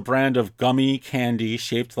Slurps was a brand of gummy candy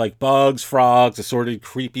shaped like bugs, frogs, assorted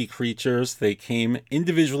creepy creatures. They came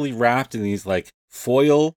individually wrapped in these like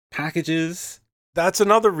foil packages. That's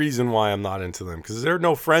another reason why I'm not into them, because they're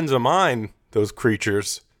no friends of mine, those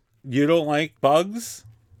creatures. You don't like bugs?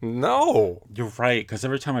 No. You're right, because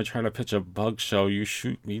every time I try to pitch a bug show, you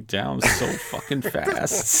shoot me down so fucking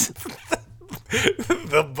fast.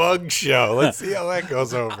 The Bug Show. Let's see how that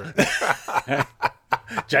goes over.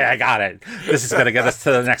 Jay, I got it. This is going to get us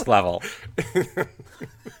to the next level.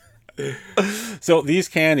 So these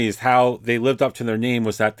candies, how they lived up to their name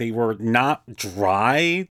was that they were not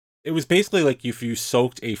dry. It was basically like if you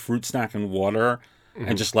soaked a fruit snack in water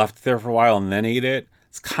and just left it there for a while and then ate it.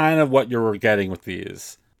 It's kind of what you were getting with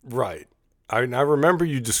these. Right. I remember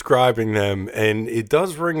you describing them, and it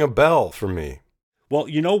does ring a bell for me. Well,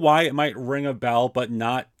 you know why it might ring a bell but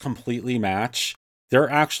not completely match? There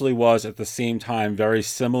actually was, at the same time, very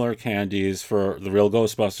similar candies for the real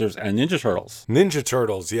Ghostbusters and Ninja Turtles. Ninja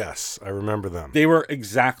Turtles, yes. I remember them. They were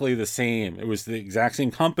exactly the same. It was the exact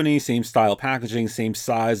same company, same style packaging, same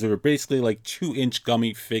size. They were basically like 2-inch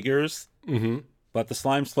gummy figures. Mm-hmm. But the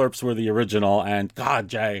Slime Slurps were the original, and God,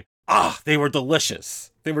 Jay, they were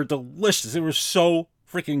delicious. They were delicious. They were so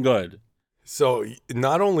freaking good. So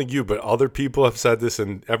not only you, but other people have said this,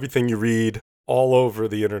 and everything you read all over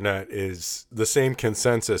the internet is the same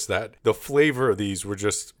consensus that the flavor of these were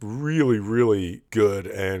just really, really good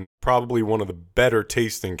and probably one of the better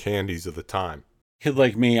tasting candies of the time. Kid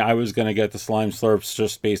like me, I was going to get the Slime Slurps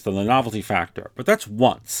just based on the novelty factor, but that's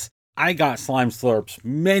once. I got Slime Slurps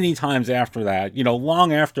many times after that,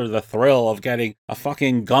 long after the thrill of getting a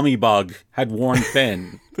fucking gummy bug had worn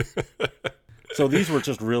thin. So these were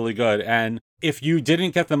just really good. And if you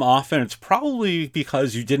didn't get them often, it's probably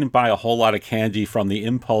because you didn't buy a whole lot of candy from the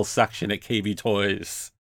impulse section at KB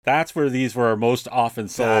Toys. That's where these were most often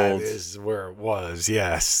sold. That is where it was.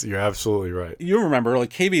 Yes, you're absolutely right. You remember,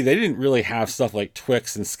 like KB, they didn't really have stuff like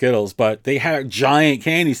Twix and Skittles, but they had a giant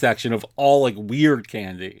candy section of all like weird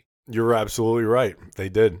candy. You're absolutely right. They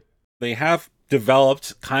did. They have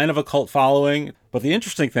developed kind of a cult following. But the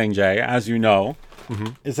interesting thing, Jay, as you know,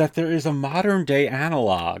 is that there is a modern day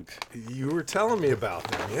analog. You were telling me about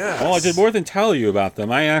them, yeah. Well, I did more than tell you about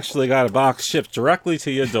them. I actually got a box shipped directly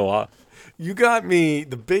to your door. You got me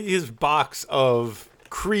the biggest box of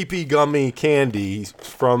creepy gummy candy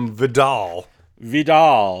from Vidal.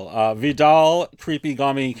 Vidal creepy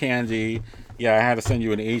gummy candy. Yeah, I had to send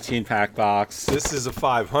you an 18-pack box. This is a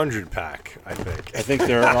 500-pack, I think. I think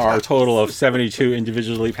there are a total of 72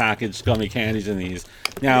 individually packaged gummy candies in these.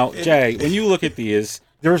 Now, Jay, when you look at these,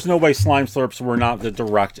 there's no way Slime Slurps were not the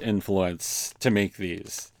direct influence to make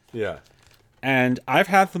these. Yeah. And I've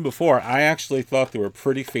had them before. I actually thought they were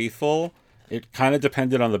pretty faithful. It kind of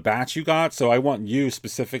depended on the batch you got, so I want you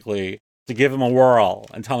specifically to give them a whirl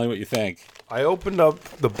and tell me what you think. I opened up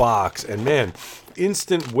the box, and man,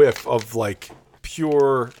 instant whiff of like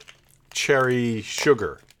pure cherry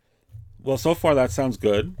sugar. Well, so far that sounds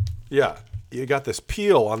good. Yeah. You got this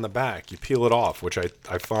peel on the back. You peel it off, which I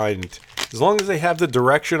find, as long as they have the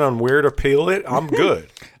direction on where to peel it, I'm good.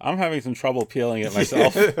 I'm having some trouble peeling it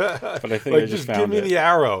myself, but I think I just found it. Give me the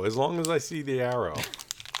arrow, as long as I see the arrow.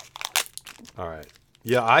 All right.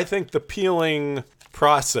 Yeah, I think the peeling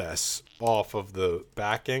process off of the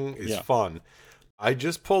backing is fun. I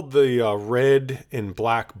just pulled the red and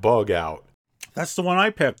black bug out. That's the one I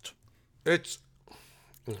picked.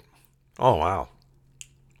 Oh, wow.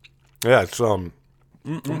 Yeah, it's I'm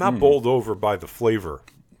not bowled over by the flavor.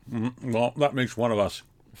 Well, that makes one of us.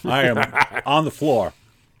 I am on the floor.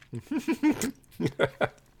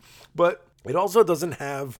 But it also doesn't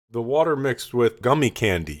have the water mixed with gummy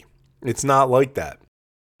candy. It's not like that.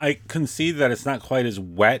 I concede that it's not quite as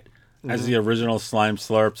wet as the original Slime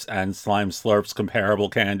Slurps and Slime Slurps comparable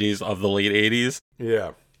candies of the late 80s.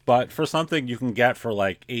 Yeah. But for something you can get for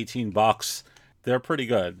like $18, they're pretty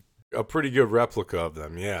good. A pretty good replica of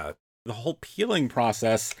them, yeah. The whole peeling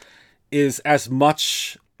process is as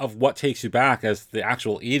much of what takes you back as the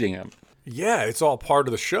actual eating them. Yeah, it's all part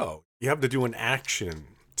of the show. You have to do an action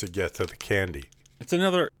to get to the candy. It's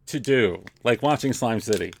another to-do, like watching Slime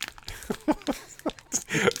City.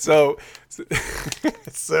 So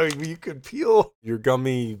you could peel your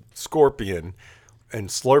gummy scorpion and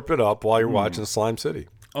slurp it up while you're watching Slime City.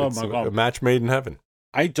 Oh, it's my God. A match made in heaven.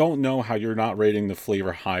 I don't know how you're not rating the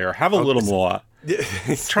flavor higher. Have a little more.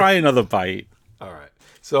 Try another bite. All right.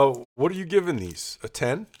 So what are you giving these? A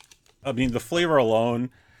 10? I mean, the flavor alone,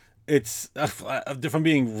 it's, if I'm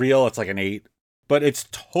being real, it's like an 8. But it's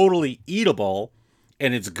totally eatable,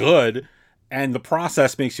 and it's good, and the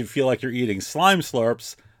process makes you feel like you're eating Slime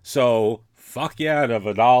Slurps, so fuck yeah to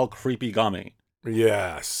Vidal Creepy Gummy.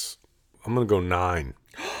 Yes. I'm going to go 9.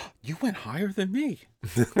 You went higher than me.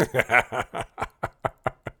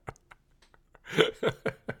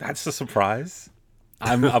 That's a surprise.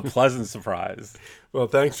 I'm a pleasant surprise. Well,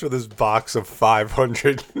 thanks for this box of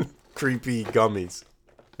 500 creepy gummies.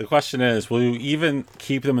 The question is, will you even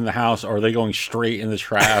keep them in the house, or are they going straight in the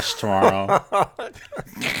trash tomorrow?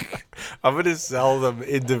 I'm going to sell them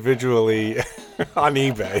individually on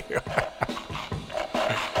eBay.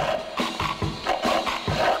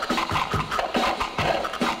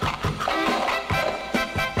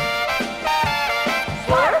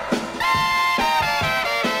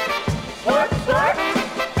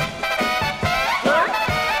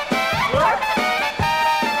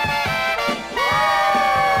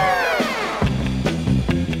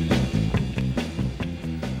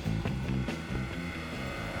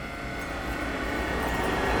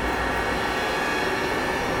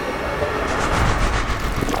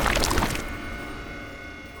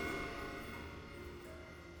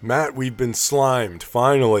 Matt, we've been slimed.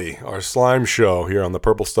 Finally, our slime show here on the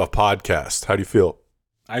Purple Stuff Podcast. How do you feel?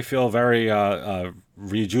 I feel very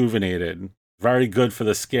rejuvenated. Very good for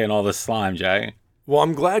the skin, all this slime, Jay. Well,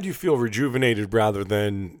 I'm glad you feel rejuvenated rather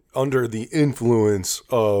than under the influence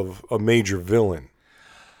of a major villain.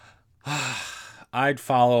 I'd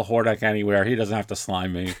follow Hordak anywhere. He doesn't have to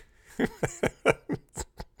slime me.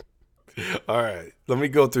 All right, let me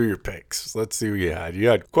go through your picks. Let's see what you had. You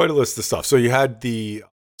had quite a list of stuff. So you had the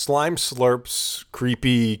Slime Slurps,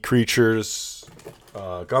 creepy creatures,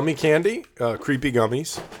 gummy candy, creepy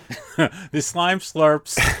gummies. The Slime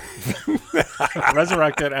Slurps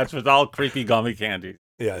resurrected as adult creepy gummy candy.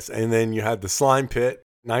 Yes, and then you had the Slime Pit,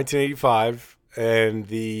 1985, and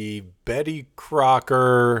the Betty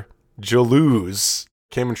Crocker Jalouse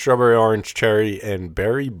came in strawberry, orange, cherry, and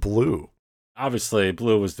berry blue. Obviously,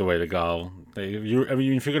 blue was the way to go. If you're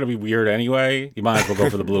going to be weird anyway, you might as well go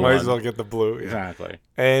for the blue one. Might as well get the blue. Yeah. Exactly.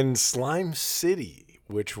 And Slime City,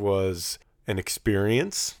 which was an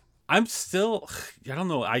experience. I'm still, I don't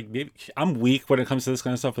know, I'm weak when it comes to this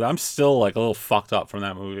kind of stuff, but I'm still like a little fucked up from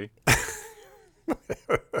that movie. I'm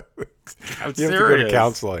you serious. Have to go to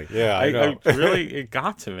counseling. Yeah, I know. It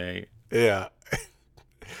got to me. Yeah.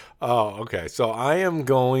 Oh, okay. So I am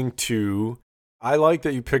going to... I like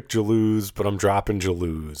that you picked Jalouse, but I'm dropping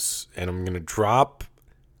Jalouse. And I'm going to drop...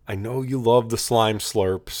 I know you love the Slime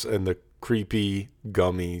Slurps and the creepy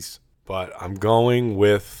gummies, but I'm going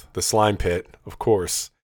with the Slime Pit, of course.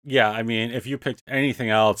 Yeah, I mean, if you picked anything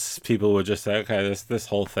else, people would just say, okay, this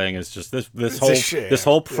whole thing is just this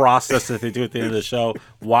whole process that they do at the end of the show.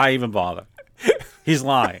 Why even bother? He's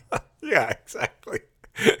lying. Yeah, exactly.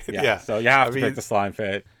 Yeah, so you have to pick the Slime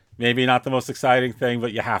Pit. Maybe not the most exciting thing,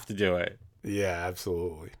 but you have to do it. Yeah,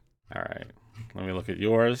 absolutely. All right. Let me look at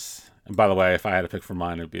yours. And by the way, if I had to pick for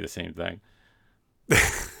mine, it would be the same thing.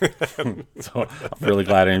 So I'm really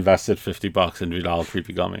glad I invested $50 into $1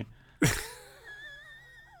 creepy gummy.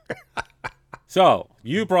 So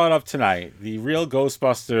you brought up tonight the Real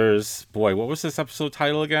Ghostbusters. Boy, what was this episode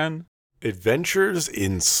title again? Adventures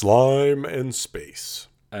in Slime and Space.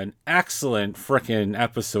 An excellent frickin'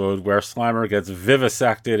 episode where Slimer gets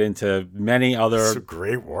vivisected into many other... That's a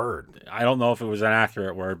great word. I don't know if it was an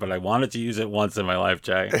accurate word, but I wanted to use it once in my life,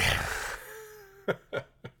 Jay.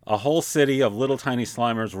 A whole city of little tiny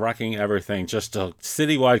Slimers wrecking everything. Just a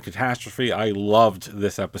citywide catastrophe. I loved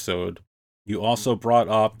this episode. You also brought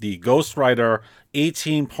up the Ghost Rider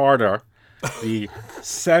 18-parter, the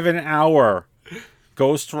 7-hour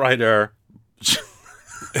Ghost Rider...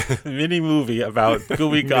 mini movie about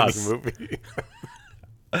Gooey Gus.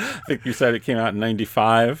 I think you said it came out in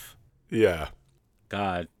 95. Yeah.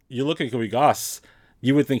 God, you look at Gooey Gus,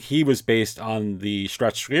 you would think he was based on the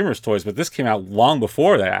Stretch Screamers toys, but this came out long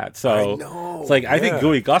before that. So I know, it's like, I think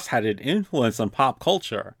Gooey Gus had an influence on pop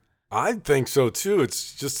culture. I think so too.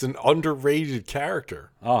 It's just an underrated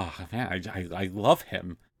character. Oh man, I love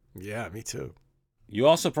him. Yeah, me too. You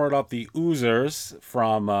also brought up the Oozers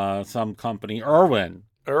from some company, Irwin.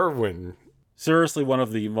 Seriously, one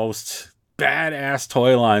of the most badass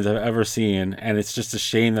toy lines I've ever seen, and it's just a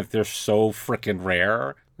shame that they're so freaking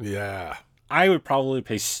rare. Yeah. I would probably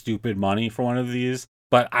pay stupid money for one of these,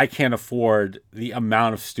 but I can't afford the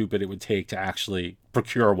amount of stupid it would take to actually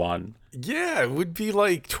procure one. Yeah, it would be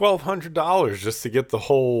like $1,200 just to get the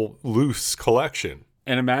whole loose collection.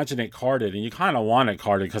 And imagine it carded, and you kind of want it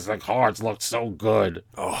carded because the cards look so good.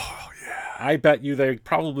 Oh, yeah. I bet you they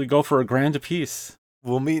probably go for $1,000 a piece.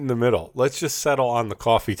 We'll meet in the middle. Let's just settle on the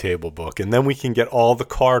coffee table book, and then we can get all the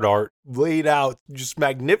card art laid out just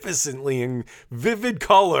magnificently in vivid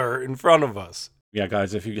color in front of us. Yeah,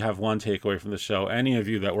 guys, if you have one takeaway from the show, any of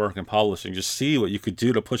you that work in publishing, just see what you could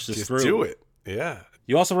do to push this through. Just do it. Yeah.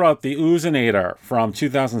 You also brought up the Oozinator from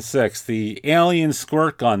 2006, the alien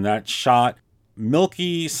squirt gun that shot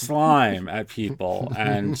milky slime at people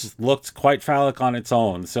and just looked quite phallic on its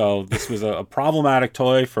own. So this was a problematic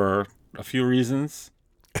toy for a few reasons.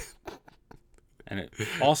 And it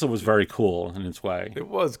also was very cool in its way. It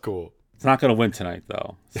was cool. It's not going to win tonight,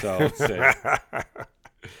 though. So let's see.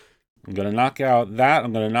 I'm going to knock out that.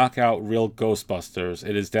 I'm going to knock out Real Ghostbusters.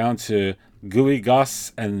 It is down to Gooey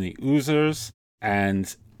Gus and the Oozers.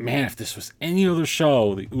 And man, if this was any other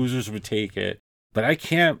show, the Oozers would take it. But I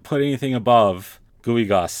can't put anything above Gooey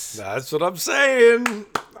Gus. That's what I'm saying.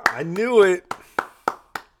 I knew it.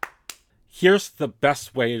 Here's the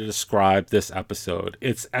best way to describe this episode.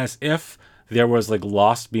 It's as if there was like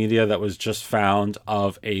lost media that was just found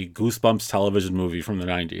of a Goosebumps television movie from the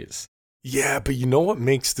 90s. Yeah, but you know what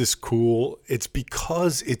makes this cool? It's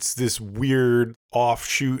because it's this weird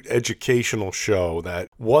offshoot educational show that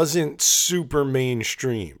wasn't super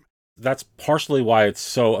mainstream. That's partially why it's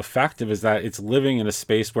so effective, is that it's living in a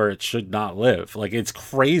space where it should not live. Like, it's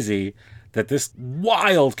crazy that this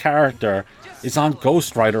wild character is on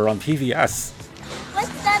Ghost Rider on PBS.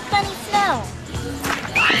 What's that funny smell?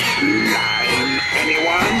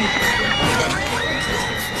 Anyone?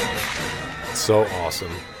 So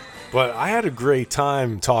awesome. But I had a great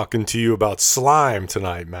time talking to you about slime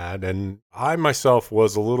tonight, Matt. And I myself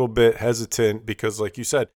was a little bit hesitant because, like you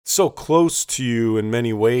said, it's so close to you in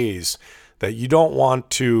many ways that you don't want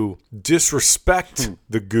to disrespect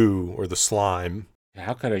the goo or the slime.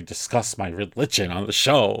 How could I discuss my religion on the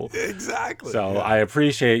show? Exactly. So I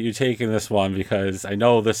appreciate you taking this one because I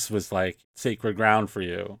know this was like sacred ground for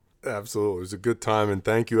you. Absolutely. It was a good time, and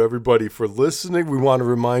thank you, everybody, for listening. We want to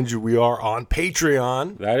remind you we are on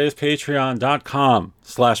Patreon. That is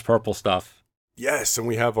patreon.com/purple stuff. Yes, and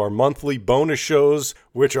we have our monthly bonus shows,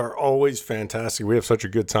 which are always fantastic. We have such a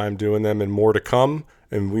good time doing them, and more to come,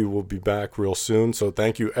 and we will be back real soon. So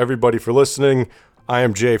thank you, everybody, for listening. I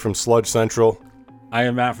am Jay from Sludge Central. I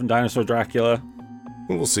am Matt from Dinosaur Dracula.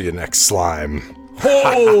 And we'll see you next slime.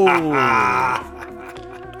 Oh!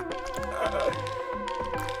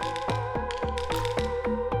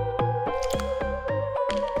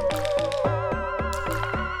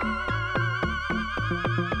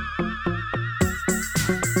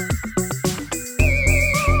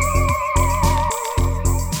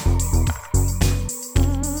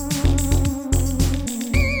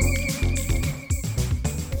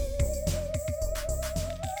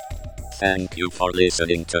 Thank you for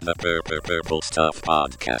listening to the Purple Stuff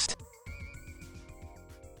podcast.